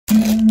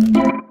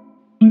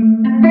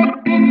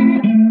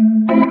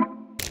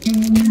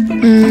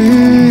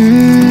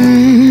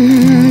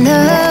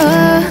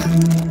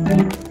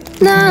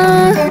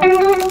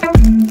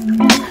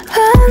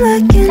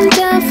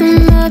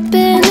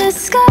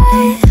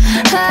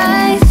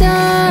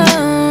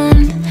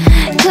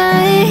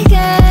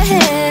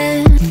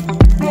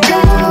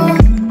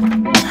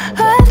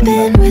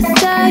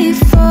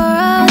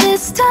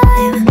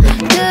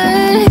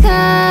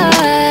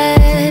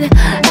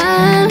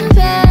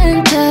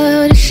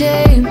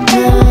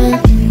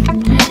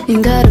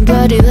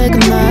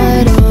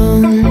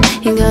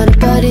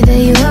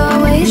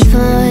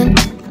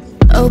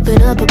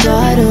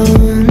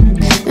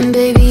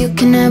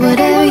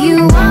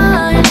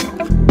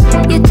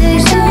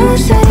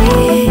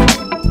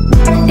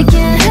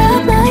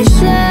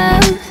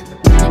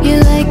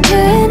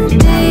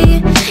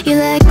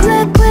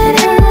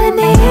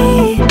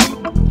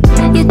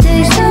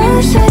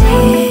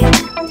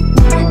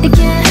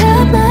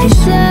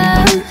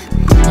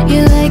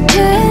like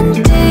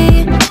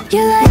candy,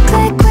 you like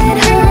liquid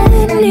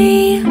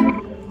honey.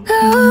 Oh,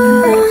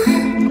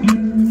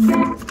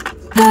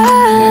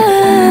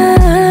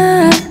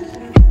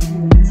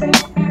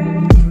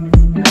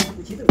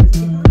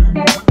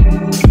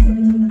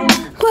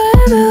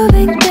 we're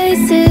moving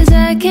places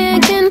I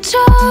can't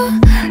control.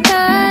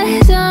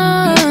 I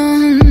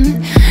don't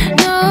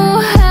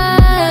know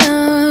how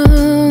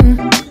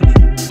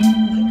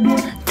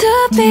to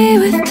be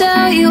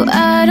without you.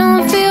 I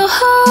don't feel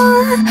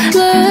whole.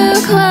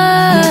 Look what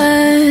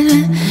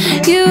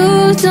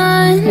you've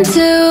done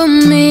to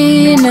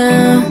me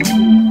now.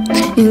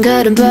 You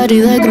got a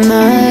body like a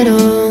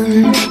model.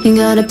 You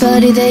got a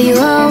body that you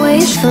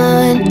always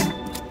find.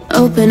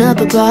 Open up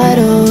a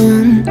bottle,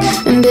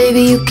 and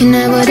baby, you can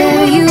have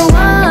whatever you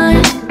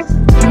want.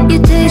 You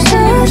taste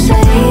so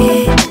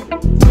sweet,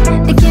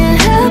 I can't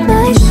help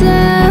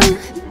myself.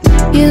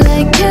 You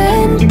like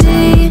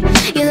candy,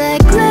 you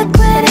like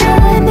liquid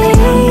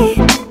honey.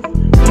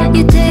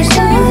 You taste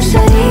so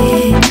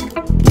sweet,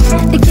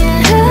 I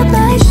can't help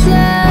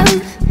myself.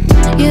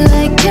 You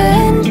like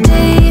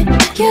candy,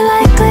 you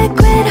like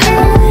liquid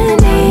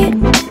honey.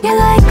 You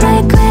like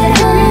liquid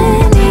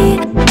honey.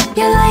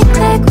 You like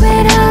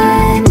liquid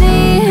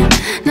honey.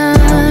 No,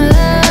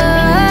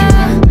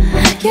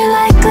 you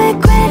like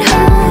liquid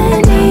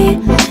honey.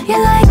 You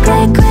like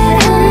liquid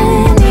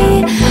honey.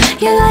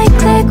 You like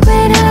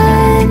liquid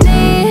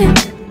honey.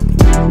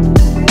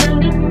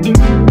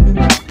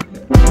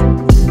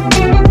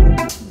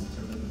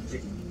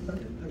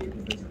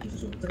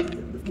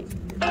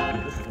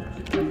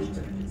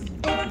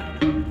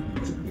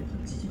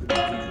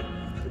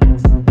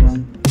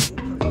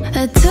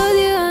 I told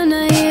you I'm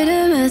not here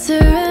to mess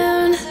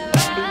around,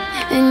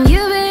 and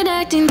you've been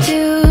acting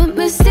too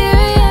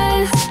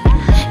mysterious.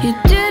 You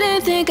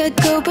didn't think I'd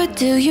go, but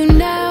do you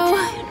now?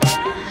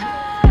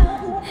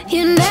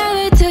 You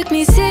never took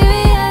me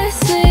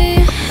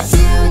seriously.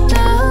 You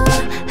don't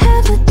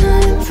have the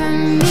time for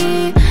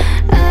me.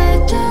 I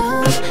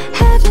don't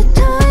have the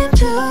time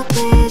to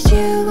please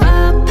you.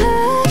 I'll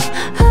pack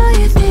all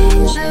your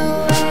things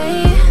away.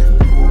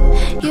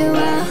 You're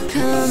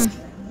welcome.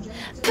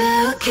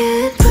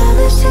 Broken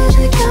promises,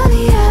 we got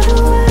me out of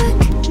work.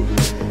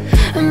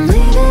 I'm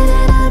leaving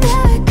and I'm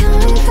never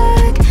coming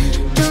back.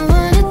 Don't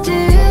wanna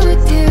deal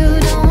with you,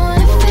 don't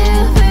wanna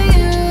feel for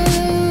you.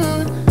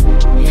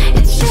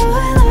 It's your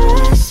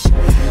loss.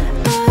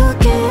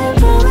 Broken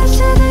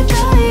promises, we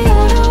got me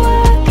out of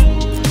work.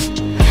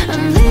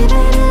 I'm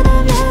leaving and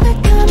I'm never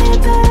coming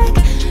back.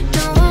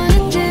 Don't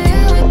wanna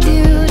deal with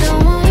you,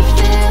 don't wanna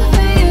feel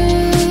for you.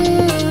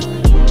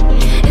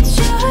 It's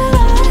your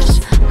loss.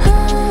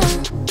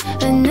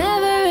 I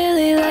never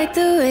really liked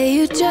the way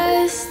you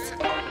dressed.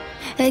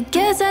 I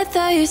guess I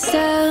thought your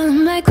style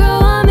might grow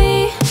on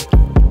me.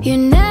 You're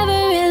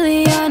never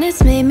really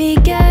honest, made me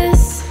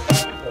guess.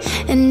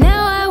 And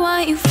now I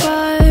want you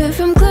far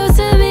from close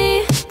to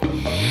me.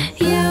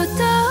 You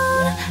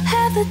don't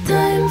have the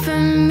time for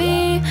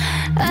me.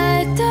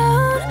 I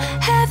don't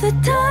have the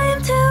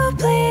time to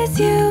please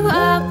you.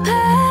 I'll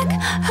pack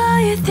all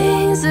your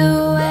things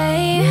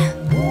away.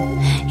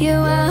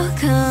 You're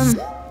welcome.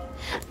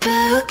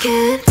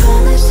 Broken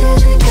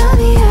promises, we got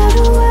me out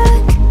of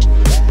work.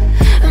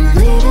 I'm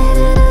leaving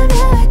and I'm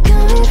never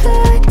coming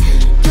back.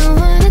 Don't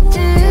wanna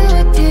deal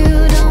with you,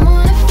 don't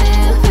wanna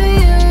feel for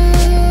you.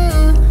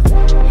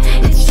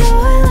 It's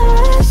your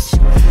loss.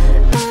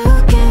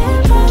 Broken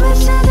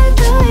promises, we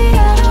got me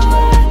out of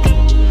work.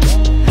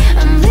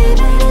 I'm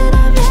leaving and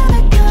I'm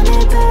never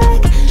coming back.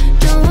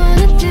 Don't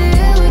wanna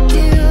deal with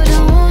you,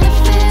 don't wanna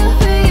feel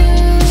for you.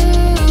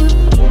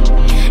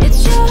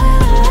 It's your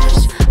loss.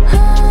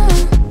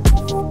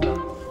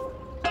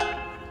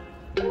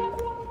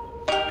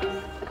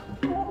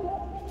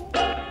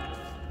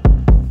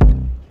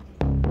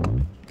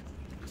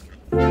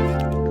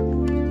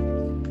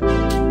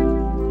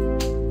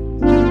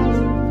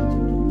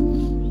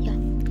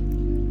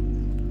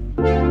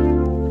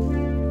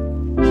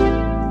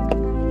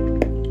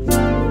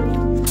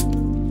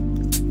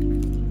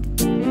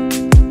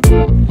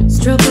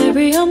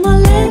 Strawberry on my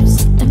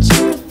lips and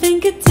your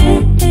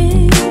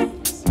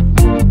fingertips.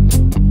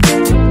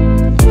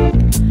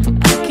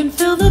 I can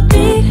feel the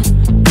beat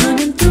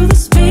running through the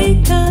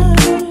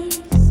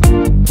speakers.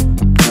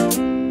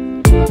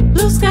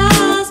 Blue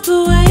skies,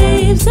 blue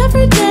waves,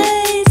 every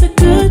day's a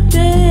good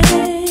day.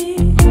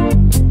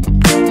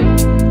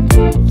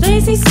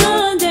 Lazy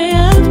Sunday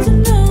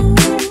afternoon,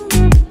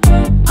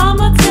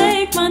 I'ma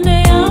take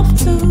Monday off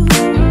too.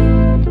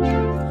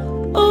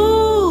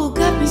 Ooh,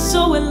 got me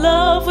so in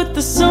love with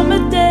the summer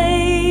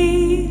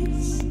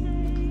days.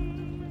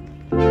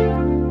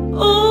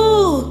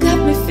 Ooh, got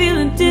me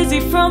feeling dizzy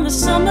from the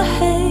summer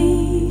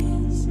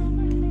haze.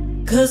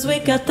 'Cause we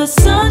got the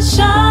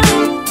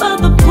sunshine by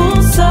the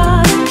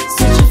poolside.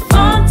 Such a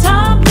fun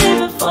time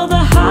living for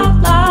the hot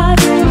life.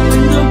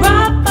 Bring the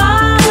right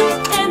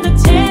vibes and the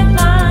tan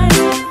line.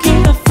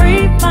 Keep a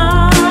free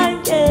mind,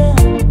 yeah.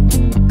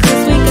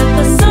 'Cause we got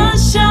the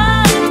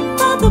sunshine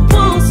by the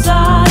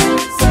poolside.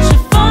 Such a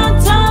fun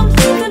time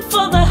living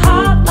for the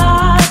hot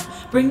life.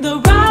 Bring the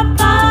right right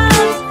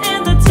vibes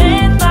and the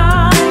tan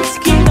lines.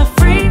 Keep the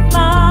free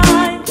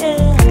mind,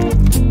 yeah.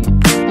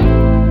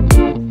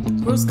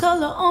 Rose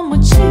color on my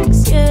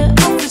cheeks, yeah.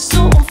 I feel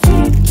so on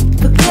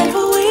fleek. Forget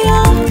who we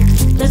are,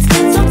 let's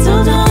dance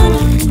until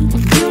dawn.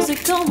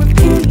 Music on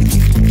repeat,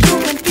 you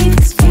can beat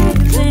this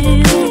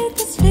feeling.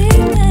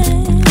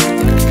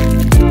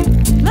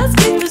 Let's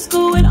keep this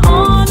going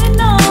on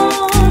and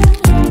on.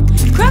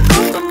 Crack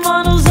open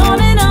models on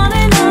and on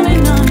and on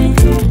and on and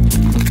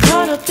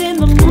caught up in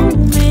the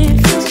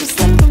moment, feels just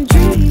like I'm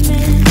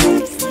dreaming.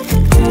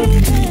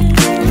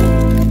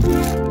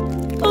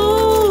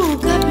 Ooh,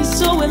 got me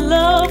so in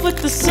love with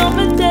the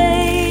summer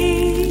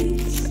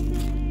days.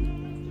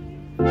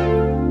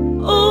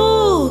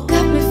 Ooh,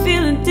 got me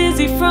feeling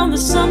dizzy from the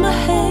summer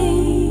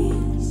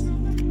haze.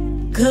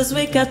 'Cause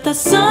we got the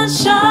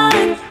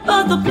sunshine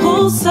by the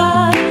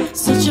poolside.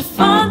 Such a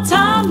fun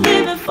time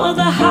living for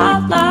the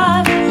hot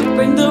life.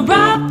 Bring the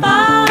right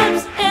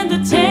vibes and the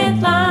tan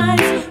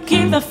lines.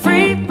 Keep the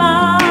free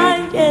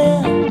mind,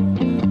 yeah.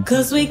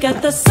 'Cause we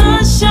got the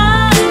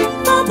sunshine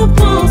by the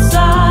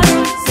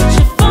poolside. Such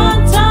a fun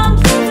time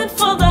living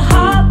for the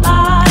hot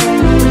life.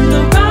 Bring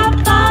the right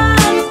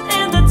vibes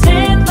and the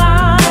tan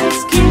lines.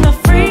 Keep the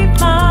free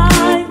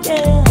mind,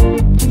 yeah.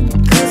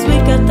 'Cause we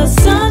got the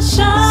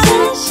sunshine.